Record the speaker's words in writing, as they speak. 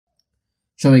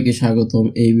সবাইকে স্বাগতম।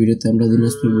 এই ভিডিওতে আমরা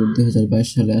দিনাজপুর বোর্ড 2022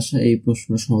 সালে আসা এই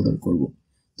প্রশ্নের সমাধান করব।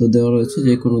 তো দেওয়া রয়েছে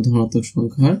যে কোনো ধনাত্মক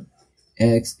সংখ্যার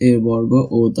x এর বর্গ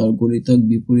ও তার গুণিতক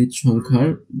বিপরীত সংখ্যার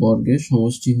বর্গের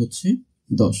সমষ্টি হচ্ছে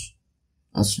 10।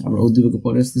 আচ্ছা, আমরা উদ্দীপকে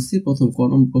পরে আসতেছি। প্রথম ক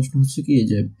নম্বর প্রশ্ন হচ্ছে কি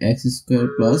যে x²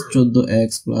 প্লাস 14x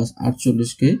প্লাস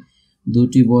 48 কে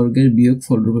দুটি বর্গের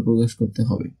বিয়োগফল রূপে প্রকাশ করতে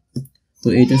হবে। তো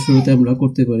এটা শুরুতে আমরা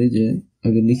করতে পারি যে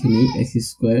আগে লিখে নিই x²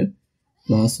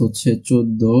 প্লাস হচ্ছে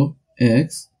 14x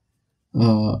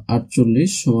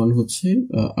 48 সমান হচ্ছে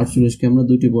 48 কে আমরা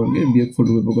দুটি বর্গের বিয়োগফল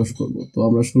রূপে প্রকাশ করব। তো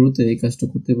আমরা শুরুতে এই কাজটা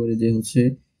করতে পারি যে হচ্ছে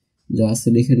যা আছে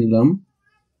লিখে নিলাম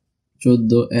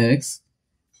 14x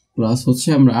প্লাস হচ্ছে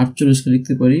আমরা 48 কে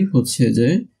লিখতে পারি হচ্ছে যে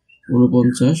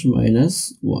 49 মাইনাস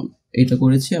 1। এটা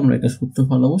করেছি, আমরা একটা সূত্র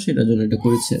ফলাবো সেটার জন্য এটা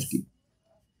করেছি আর কি।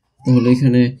 তাহলে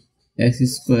এখানে x²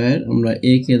 আমরা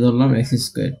a কে ধরলাম x²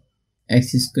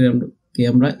 কে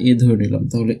আমরা a ধরে নিলাম,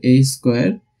 তাহলে a²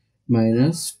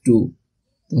 মাইনাস 2।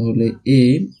 তাহলে a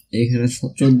এখানে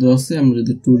 14 আছে, আমরা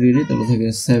যদি 2 দিয়ে নিই তাহলে থাকে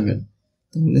 7,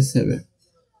 তাহলে 7।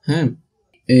 হ্যাঁ,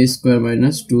 a²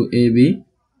 minus 2ab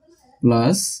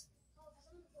plus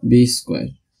b²।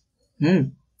 হ্যাঁ,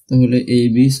 তাহলে এই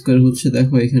b² হচ্ছে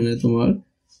দেখো এখানে তোমার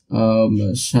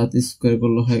 7²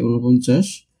 করলে হয় 49,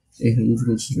 এখানে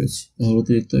 49 রয়েছে, তাহলে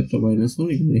অতিরিক্ত একটা -1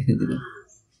 এখানে রেখে দিলাম।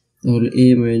 তাহলে a²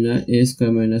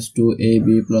 minus 2ab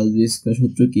plus b²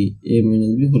 সূত্র কি a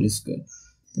minus b whole square.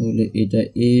 তাহলে এটা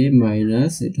a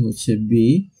মাইনাস এটা হচ্ছে b,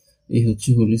 এই হচ্ছে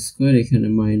হোল স্কয়ার, এখানে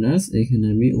মাইনাস, এখানে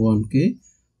আমি 1 কে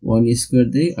 1²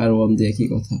 দেই আর 1 দিয়ে একই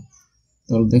কথা।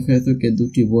 তাহলে দেখা যেত কে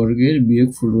দুটি বর্গের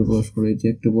বিয়োগফল রূপে প্রকাশ করে, এটি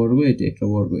একটা বর্গ এটি একটা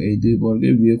বর্গ, এই দুই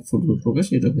বর্গের বিয়োগফল রূপে প্রকাশ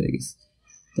এটা হয়ে গেছে।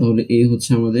 তাহলে এই হচ্ছে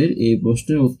আমাদের এই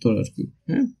প্রশ্নের উত্তর আর কি।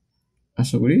 হ্যাঁ,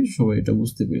 আশা করি সবাই এটা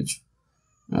বুঝতে পেরেছো।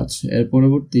 আচ্ছা, এর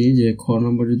পরবর্তী যে খ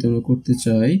নম্বর যদি আমরা করতে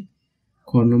চাই,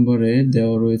 খ নম্বরে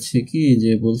দেওয়া রয়েছে কি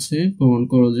যে বলছে প্রমাণ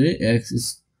করো যে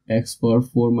x পাওয়ার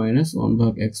 4 মাইনাস 1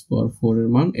 ভাগ x পাওয়ার 4 এর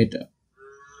মান এটা।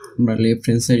 আমরা লেফট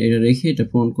হ্যান্ড সাইড এটা রেখে এটা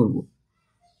প্রমাণ করব।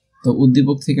 তো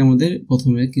উদ্দীপক থেকে আমাদের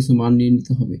প্রথমে কিছু মান নিয়ে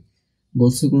নিতে হবে।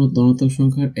 বলছে কোনো ধনাত্মক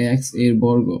সংখ্যার x এর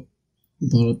বর্গ,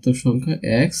 ধনাত্মক সংখ্যা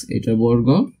x এটার বর্গ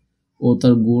ও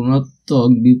তার গুণাত্মক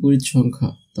বিপরীত সংখ্যা,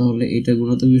 তাহলে এটা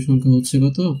গুণাত্মক বিপরীত সংখ্যা হচ্ছে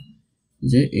কত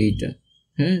যে এইটা।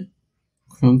 হ্যাঁ,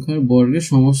 সংখ্যার বর্গের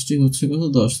সমষ্টি হচ্ছে কত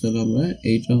 10, তাহলে আমরা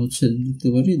এইটা হচ্ছে লিখতে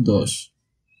পারি 10।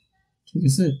 ঠিক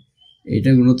আছে, এইটা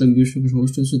গুণাত্মক বিপরীত সংখ্যার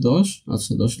সমষ্টি হচ্ছে 10।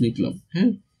 আচ্ছা, 10 লিখলাম।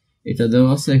 হ্যাঁ, এটা দেওয়া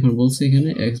আছে। এখন বলছে এখানে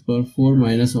x power 4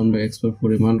 minus 1 by x পাওয়ার 4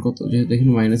 এর মান কত, যেহেতু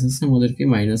এখানে মাইনাস আছে আমাদেরকে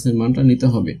মাইনাসের মানটা নিতে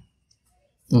হবে।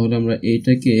 তাহলে আমরা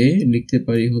এইটাকে লিখতে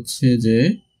পারি হচ্ছে যে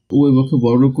উভয় পক্ষে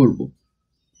বর্গ করব,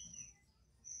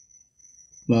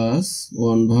 প্লাস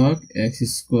 1 ভাগ x²,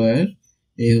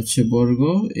 এই হচ্ছে বর্গ,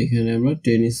 এখানে আমরা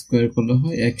 10² করলে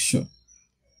হয় 100।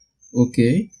 ওকে,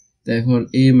 তো এখন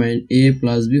a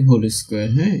plus b whole square.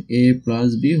 হ্যাঁ, a plus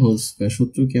b whole square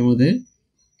সূত্র কি আমাদের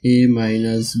a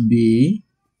minus b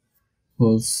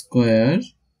whole square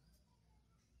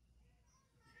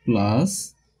plus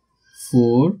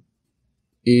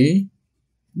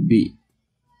 4ab,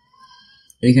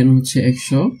 এখানে হচ্ছে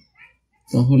 100।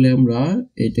 তাহলে আমরা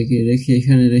এটাকে রেখে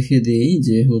এখানে রেখে দেই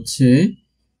যে হচ্ছে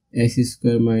x²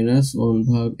 মাইনাস 1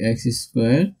 ভাগ x²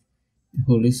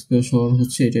 হোল স্কয়ার সমান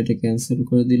হচ্ছে এটা ক্যান্সেল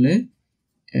করে দিলে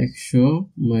 100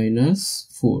 মাইনাস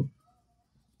 4।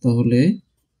 তাহলে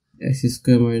x²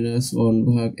 মাইনাস 1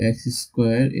 ভাগ x²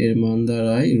 এর মান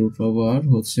দাঁড়ায় রুট ওভার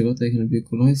হচ্ছে কত, এখানে বিয়োগ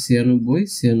হয়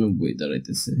 96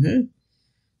 দাঁড়াইতেছে। হ্যাঁ,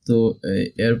 তো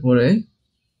এরপরে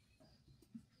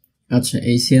আচ্ছা,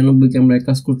 এই 96 কে আমরা এক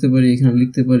কাজ করতে পারি, এখানে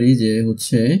লিখতে পারি যে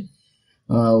হচ্ছে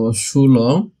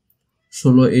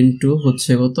 16 ইন্টু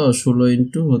হচ্ছে কত, 16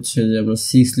 ইন্টু হচ্ছে যে আমরা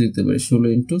 6 লিখতে পারি, 16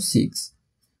 ইন্টু 6,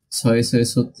 6 6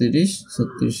 36,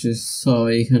 36 6,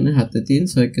 এখানে হাতে 3,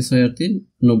 6 কে 6 আর 3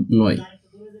 9।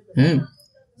 হ্যাঁ,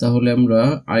 তাহলে আমরা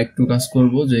আরেকটু কাজ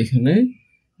করব যে এখানে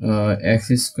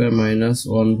x² মাইনাস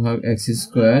 1 ভাগ x²,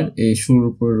 এই শুরুর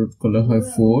উপরে রুট করলে হয়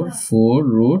 4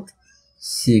 রুট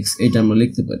 6, এটা আমরা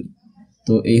লিখতে পারি।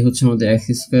 তো এই হচ্ছে আমাদের x²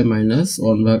 মাইনাস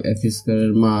 1 ভাগ x²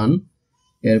 এর মান।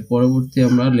 এর পরবর্তী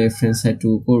আমরা লেফট হ্যান্ড সাইড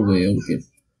টুকু করবো এই অঙ্কের।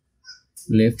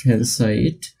 লেফট হ্যান্ড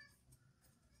সাইড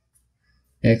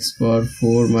x পাওয়ার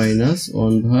 4 মাইনাস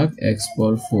 1 ভাগ x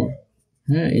পাওয়ার 4।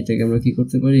 হ্যাঁ, এটাকে আমরা কি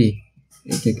করতে পারি,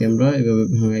 এটাকে আমরা এভাবে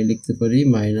ভাঙাই লিখতে পারি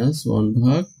মাইনাস 1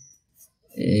 ভাগ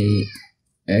এই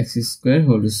x²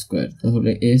 হোল স্কয়ার।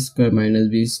 তাহলে a² মাইনাস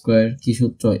b² কি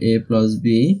সূত্র, a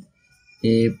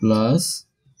plus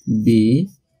b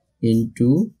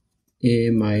into a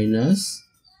minus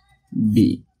b।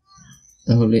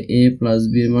 তাহলে a প্লাস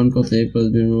b এর মান কত, a প্লাস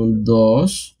b এর মান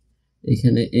 10,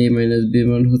 এখানে a মাইনাস b এর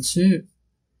মান হচ্ছে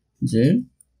যে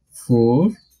 4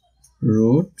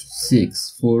 √6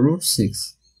 4√6।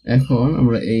 এখন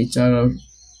আমরা এই 4 আর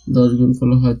 10 গুণ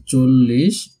করলে হয়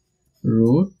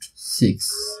 40√6।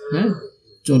 হ্যাঁ,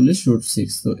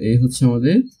 40√6। তো এই হচ্ছে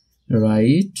আমাদের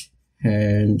রাইট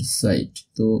হ্যান্ড সাইড।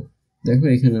 তো দেখো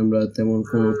এখানে আমরা তেমন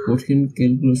কোনো কঠিন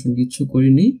ক্যালকুলেশন কিছু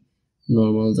করিনি,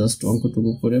 নর্মাল জাস্ট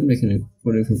অঙ্কটুকু করে আমরা এখানে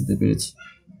করে ফেলতে পেরেছি।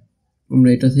 আমরা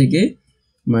এটা থেকে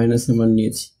মাইনাসের মান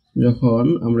নিয়েছি। যখন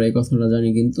আমরা এই কথাটা জানি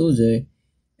কিন্তু যে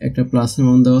একটা প্লাসের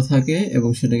মান দেওয়া থাকে এবং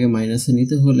সেটাকে মাইনাসে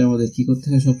নিতে হলে আমাদের কি করতে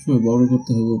হয়, সবসময় বর্গ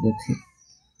করতে হবে পক্ষে,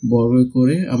 বর্গ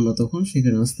করে আমরা তখন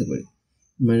সেখানে আসতে পারি।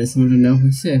 মাইনাসের মানটা নেওয়া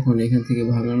হয়েছে। এখন এখান থেকে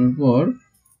ভাঙানোর পর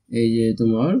এই যে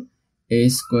তোমার a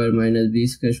square minus b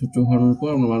square সূত্র ভাঙানোর পর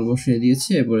আমরা মান বসিয়ে দিয়েছি,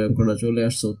 এরপরে অঙ্কটা চলে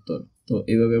আসছে উত্তর। তো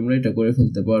এইভাবে আমরা এটা করে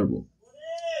ফেলতে পারবো।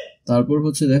 তারপর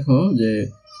হচ্ছে দেখো যে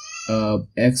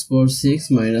x পাওয়ার 6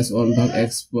 মাইনাস 1 ভাগ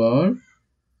x পাওয়ার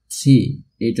 3,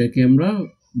 এটাকে আমরা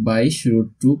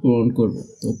 22√2 পূরণ করব।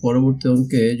 তো পরবর্তী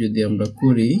অঙ্কে যদি আমরা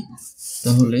করি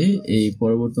তাহলে এই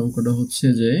পরবর্তী অঙ্কটা হচ্ছে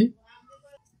যে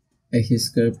x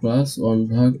স্কোয়ার প্লাস 1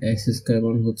 ভাগ x স্কোয়ার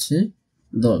মান হচ্ছে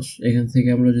 10। এখান থেকে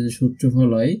আমরা যদি সূত্র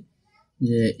ফলাই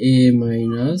যে a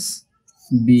minus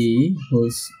b whole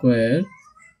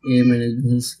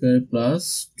square plus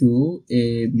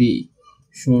 2ab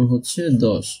সমান হচ্ছে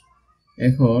 10।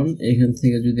 এখন এখান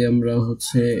থেকে যদি আমরা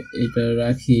হচ্ছে এটা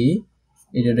রাখি,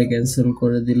 এটা ক্যান্সেল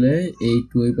করে দিলে এই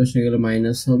 2 এই পাশে গেলে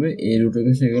মাইনাস হবে, এই রুটের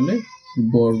পাশে গেলে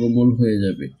বর্গমূল হয়ে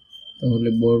যাবে। তাহলে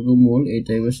বর্গমূল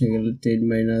এটা এই পাশে গেলে 10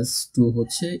 মাইনাস 2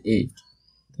 হচ্ছে 8।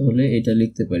 তাহলে এটা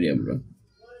লিখতে পারি আমরা।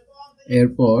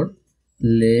 এরপর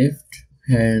লেফট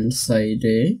হ্যান্ড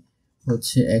সাইডে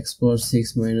হচ্ছে x পাওয়ার 6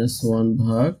 মাইনাস 1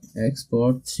 ভাগ x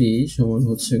পাওয়ার 3 সমান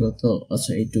হচ্ছে কত,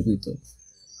 আচ্ছা এইটুকুই তো।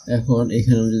 এখন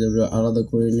এখানে যদি আমরা আলাদা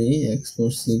করে নিই x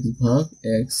পাওয়ার 6 ভাগ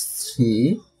x3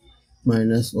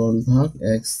 মাইনাস 1 ভাগ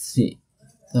x3,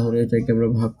 তাহলে এটাকে আমরা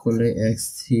ভাগ করলে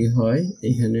x3 হয়,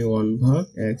 এখানে 1 ভাগ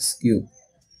x কিউব।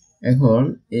 এখন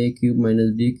a cube minus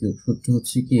b cube সূত্র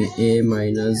হচ্ছে কি a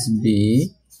minus b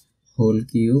whole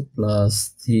cube plus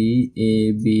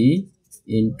 3ab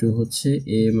into হচ্ছে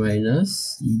a মাইনাস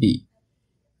b।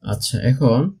 আচ্ছা,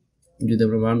 এখন যদি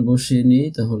আমরা মান বসিয়ে নিই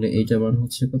তাহলে এইটা মান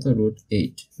হচ্ছে কত,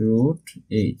 √8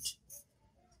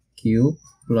 কিউব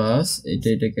প্লাস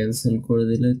এটা ক্যান্সেল করে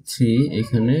দিলে 3,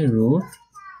 এখানে রুট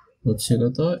হচ্ছে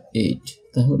কত 8।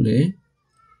 তাহলে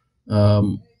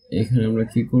এখানে আমরা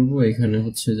কি করব, এখানে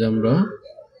হচ্ছে যে আমরা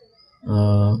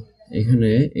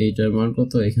এখানে এইটার মান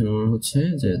কত, এখানে মান হচ্ছে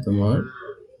যে তোমার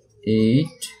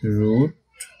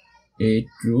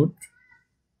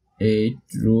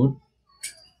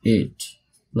 8√8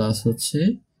 প্লাস হচ্ছে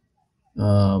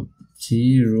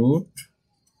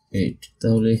 3√8।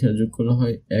 তাহলে এখানে যোগ করলে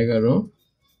হয়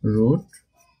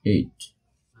 11√8।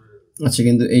 আচ্ছা,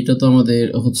 কিন্তু এইটা তো আমাদের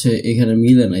হচ্ছে এখানে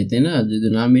মিলে নাই, তাই না? যদি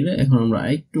না মিলে এখন আমরা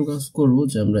আরেকটু কাজ করব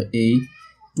যে আমরা এই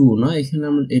 2 না, এখানে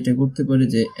আমরা এটা করতে পারি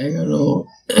যে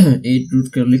 8 রুট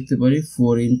করে লিখতে পারি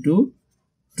 4 ইন্টু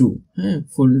 2। হ্যাঁ,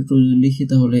 4 ইন্টু 2 যদি লিখি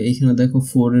তাহলে এখানে দেখো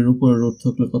 4 এর উপরে রুট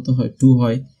থাকলে কত হয়, 2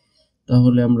 হয়।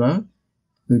 তাহলে আমরা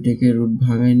ওইটাকে রুট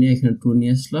ভাঙাই নিয়ে এখানে 2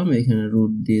 নিয়ে আসলাম, এখানে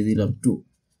রুট দিয়ে দিলাম 2।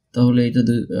 তাহলে এটা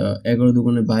 11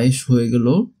 দুগুণে 22 হয়ে গেল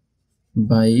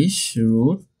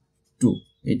 22√2।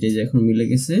 এটাই যে এখন মিলে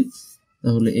গেছে,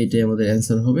 তাহলে এটাই আমাদের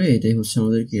অ্যান্সার হবে। এটাই হচ্ছে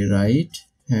আমাদের কি রাইট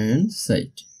হ্যান্ড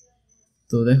সাইড।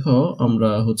 তো দেখো আমরা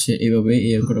হচ্ছে এইভাবে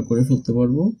এই অঙ্কটা করে ফেলতে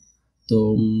পারবো। তো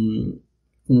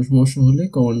কোনো সমস্যা হলে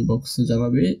কমেন্ট বক্সে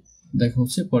জানাবে। দেখা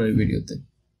হচ্ছে পরের ভিডিওতে।